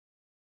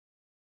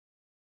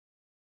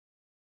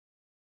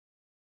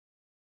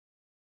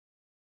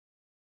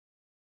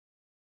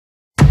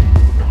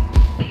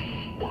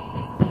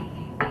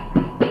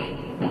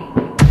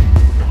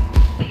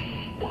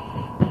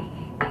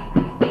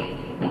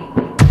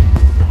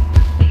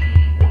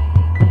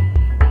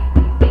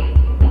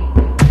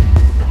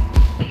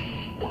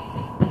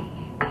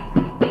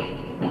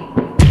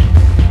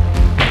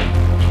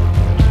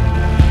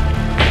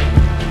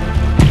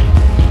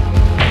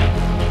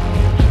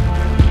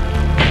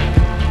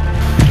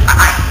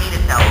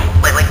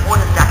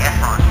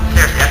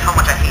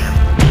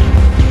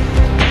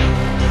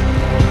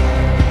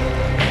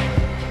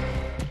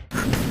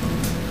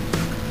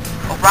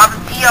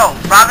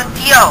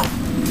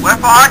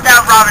Wherefore art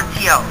thou, Robin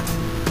Tio?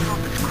 Oh,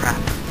 this crap.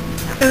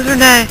 It was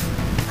Renee.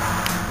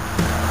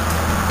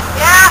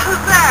 Yeah,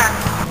 who's there?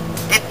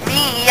 It's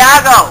me,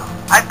 Iago.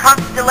 I've come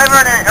to deliver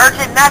an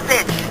urgent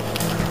message.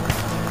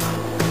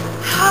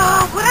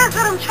 What is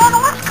it? I'm trying to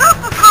watch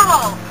Gossip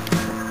Girl.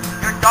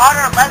 Your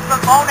daughter, Lesbian,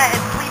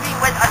 is sleeping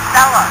with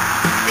Othella.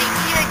 They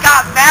even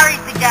got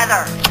married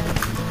together.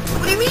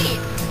 What do you mean?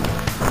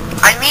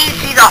 I mean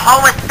she's a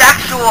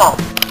homosexual.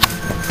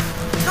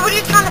 So what are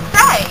you trying to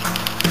say?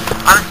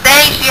 I'm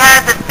saying she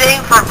has a thing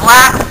for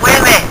black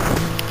women.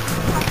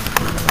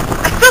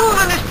 I still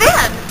don't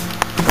understand.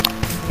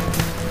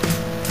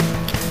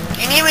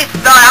 You need me to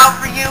spell it out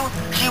for you?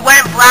 She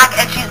went black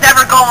and she's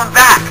never going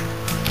back.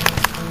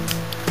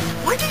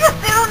 Why'd you just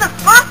say it in the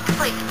first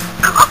place?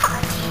 Gosh!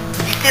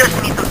 You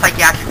seriously need some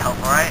psychiatric help,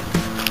 alright?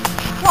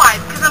 Why?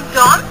 Because I'm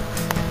dumb?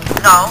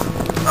 No,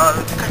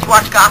 because you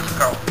watch Gossip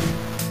Girl.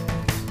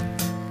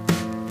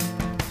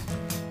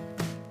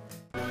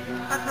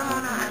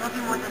 Ramona, I love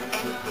you more than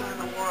anything in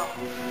the world.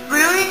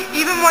 Really?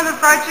 Even more than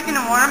fried chicken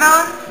and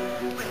watermelon?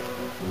 Wait,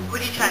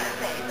 what are you trying to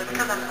say? That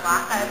because I'm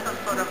black, I have some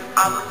sort of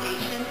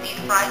obligation to eat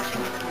fried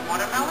chicken and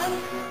watermelon?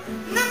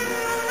 No.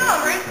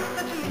 Race is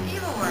such an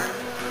evil word.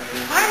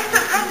 Why are you so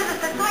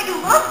prejudiced? I thought you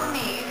loved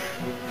me.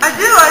 I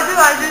do.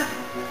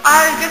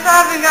 I guess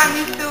I haven't gotten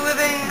used to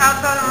living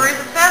outside of a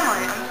racist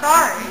family. I'm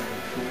sorry.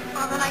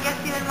 Well, then I guess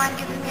you didn't mind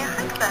giving me a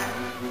hug then.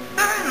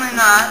 Certainly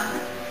not.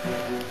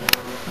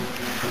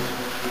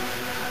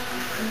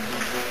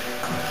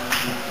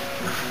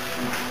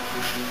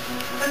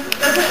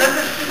 That's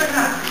a super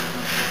hug.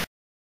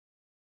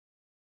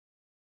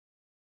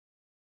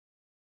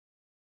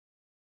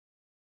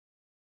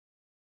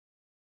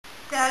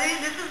 Daddy,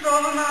 this is the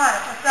love of my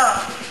life,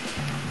 Othello.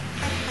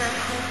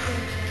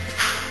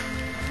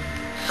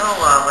 So,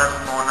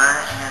 Lesbian,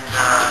 and,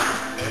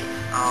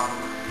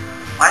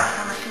 why did you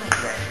come to see me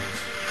today?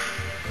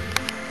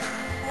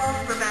 Well,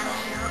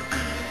 revenge, you know.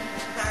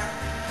 Sir,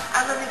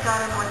 I love your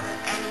daughter more than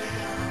anything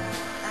in the world.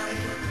 I would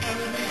do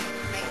anything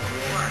to make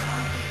it work.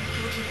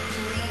 Would you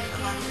please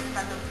allow me to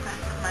spend the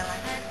rest of my life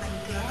with my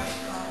dear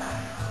small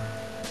daughter?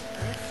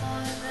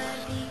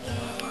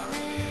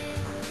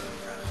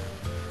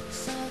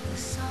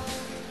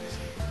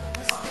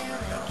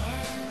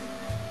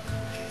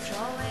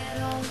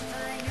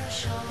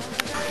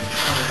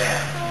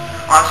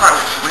 Oh, I'm sorry,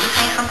 were you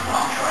saying something?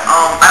 I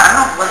don't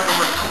know if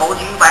Lesbian told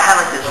you, but I have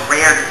like this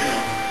rare disease.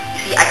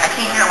 You see, I can't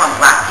hear when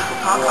black people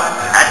talk.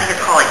 I think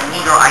it's called like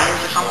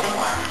negritis or something.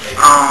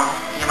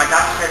 Yeah, my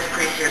doctor said it's a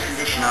pretty serious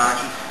condition.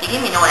 He gave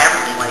me no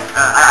everything. Like,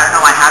 I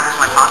don't know, I have this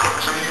in my pocket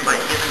for some reason, but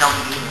he doesn't know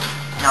he gave me.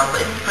 You know,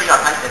 but it's pretty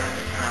autistic.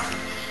 You know.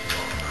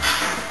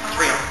 It's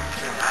real.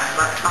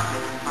 But it's not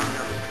real. It's not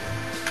real.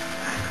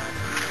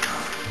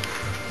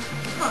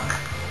 Look,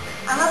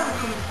 I love the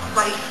food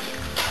right here.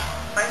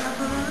 Right,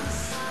 Lesbian?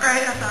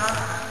 Right, Othello.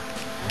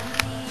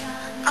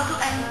 I'll do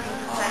anything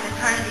to spend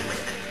eternity with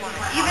this woman,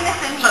 even if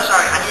it means... So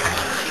sorry, I need to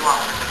cut you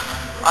off.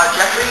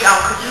 Jeffrey,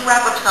 could you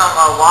wrap up some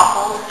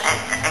waffles and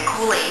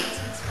Kool-Aid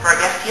for our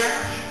guest here?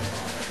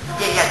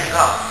 Yeah, you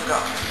go.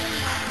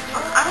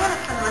 I'm gonna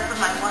spend the rest of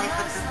my life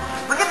with this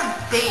woman. We're gonna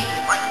baby,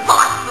 like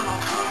lots of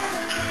them.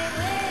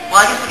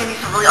 Well, I guess we're gonna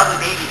be some really ugly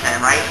babies then,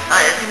 right?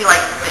 It's gonna be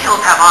like The Hills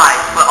Have Eyes,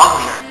 but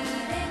uglier.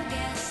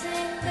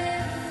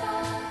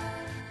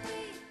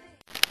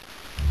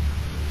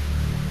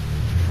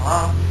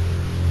 Hello?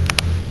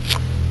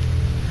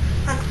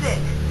 That's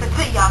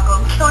it, Iago.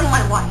 I'm killing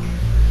my wife.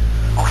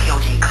 Okay,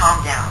 OJ,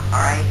 calm down,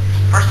 alright?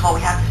 First of all,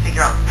 we have to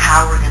figure out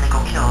how we're gonna go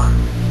kill her.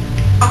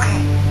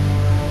 Okay.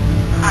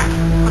 Alright,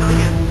 what do we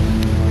do?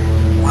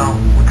 Well,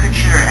 we could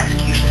shoot her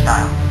execution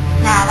style.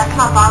 Nah, that's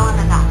not violent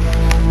enough.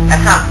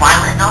 That's not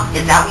violent enough?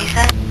 Is that what you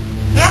said?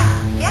 Yeah.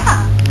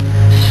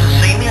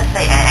 So you mean to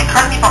say, and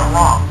correct me if I'm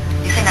wrong,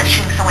 you're saying that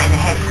shooting someone in the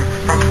head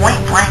from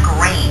point blank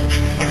range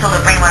until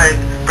the brain matter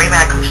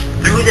goes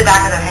through the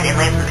back of their head and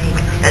lands on the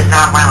pavement is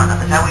not violent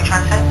enough. Is that what you're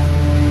trying to say?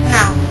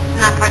 No,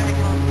 not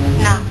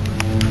particularly. No.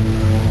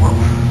 Well,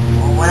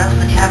 what else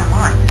did you have in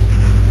mind?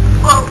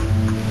 Well,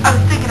 I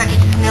was thinking I could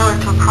just nail her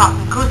to a cross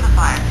and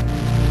crucify her.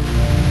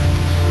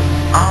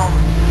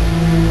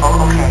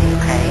 Okay.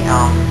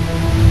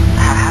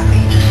 How about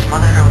you just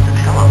smother her with a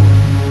pillow?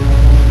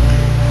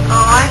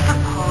 Oh, I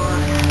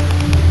suppose.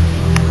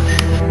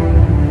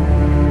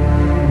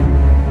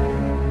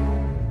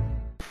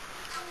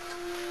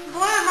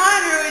 Boy, am I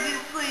in a really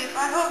deep sleep. I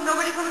hope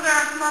nobody comes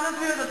around and smothers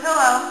me with a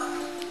pillow.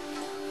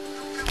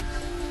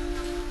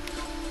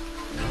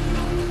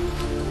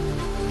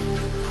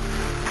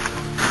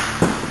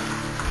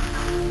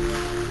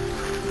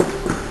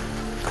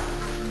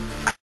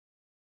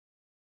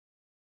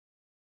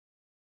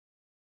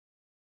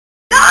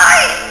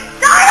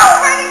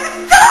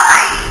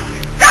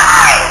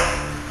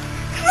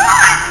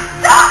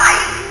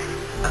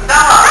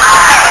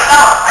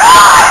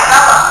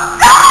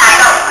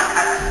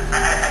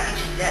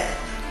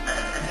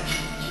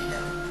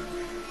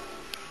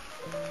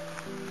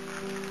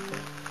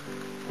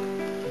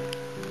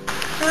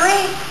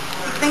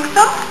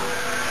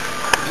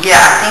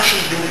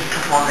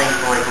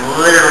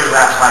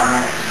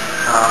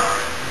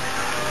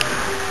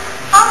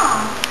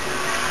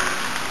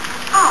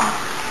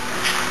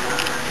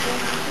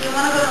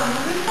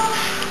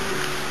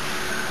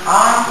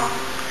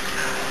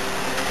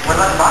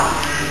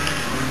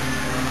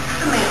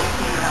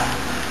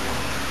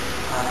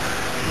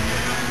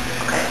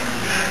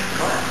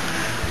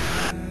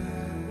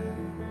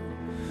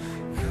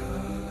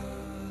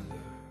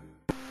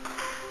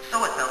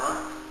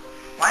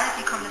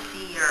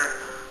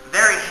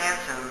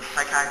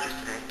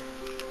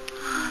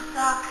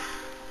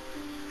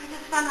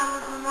 understand I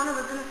was one who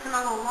was innocent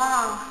all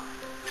along.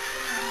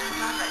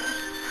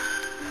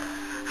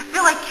 I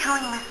feel like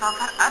killing myself.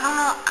 I don't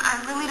know. I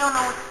really don't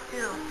know what to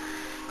do.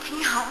 Can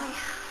you help me?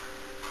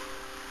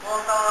 Well,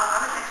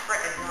 I'm an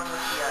expert at dealing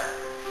with the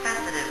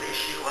sensitive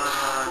issue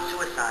of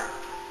suicide.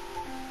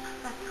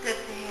 That's good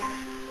to hear.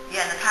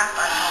 Yeah, in the past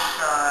I've helped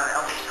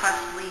Elvis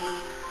Presley,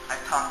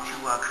 I've talked to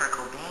Kurt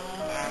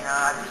Cobain, and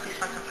I've recently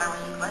spent some time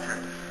with Heath Ledger.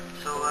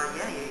 So,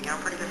 yeah, you're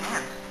in pretty good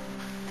hands.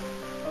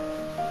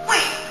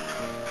 Wait,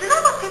 did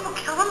all those people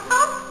kill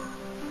themselves?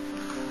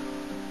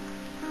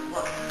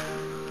 Look,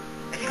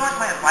 if you want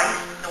my advice,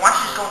 then why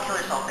don't you just go and kill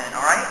yourself then,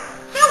 alright?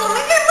 Yeah, well,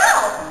 maybe I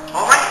will.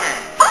 Alright then.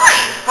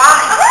 Fine.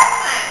 Fine. Alright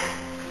then.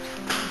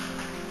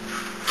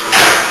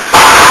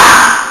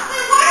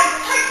 Wait, why are you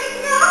taking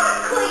your oven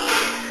clean?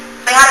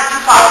 Say hi to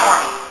Tupac for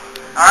me,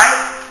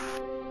 alright?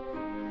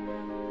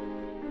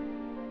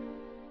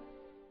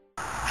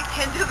 I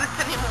can't do this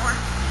anymore.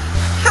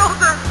 I killed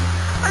her.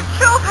 I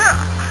killed her.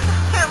 I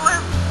can't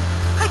live.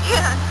 I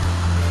can't.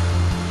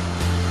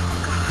 Oh,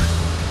 God.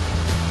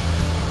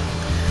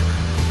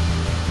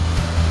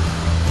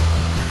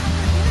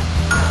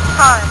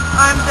 Hi,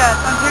 I'm Death.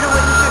 I'm here to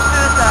witness your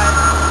suicide.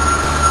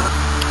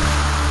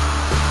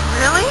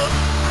 Really?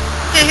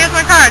 Yeah, here's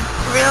my card.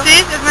 Really?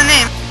 See? There's my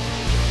name.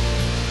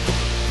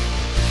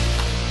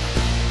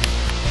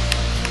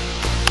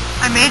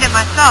 I made it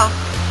myself.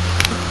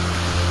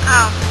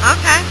 Oh,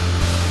 okay.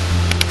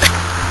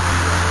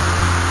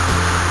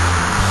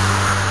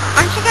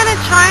 Aren't you gonna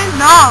try and...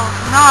 No.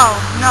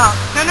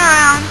 Turn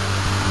around.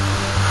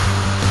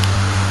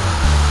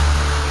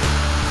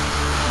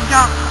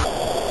 Don't.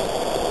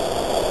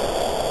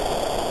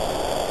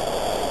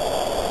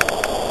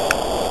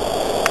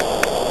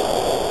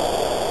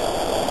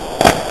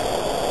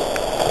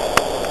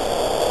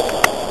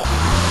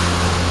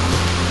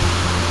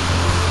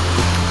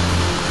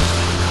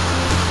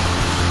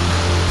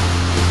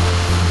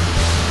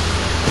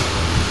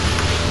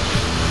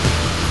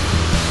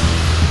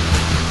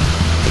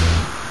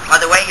 By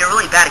the way, you're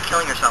really bad at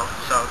killing yourself,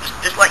 so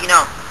just let you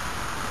know.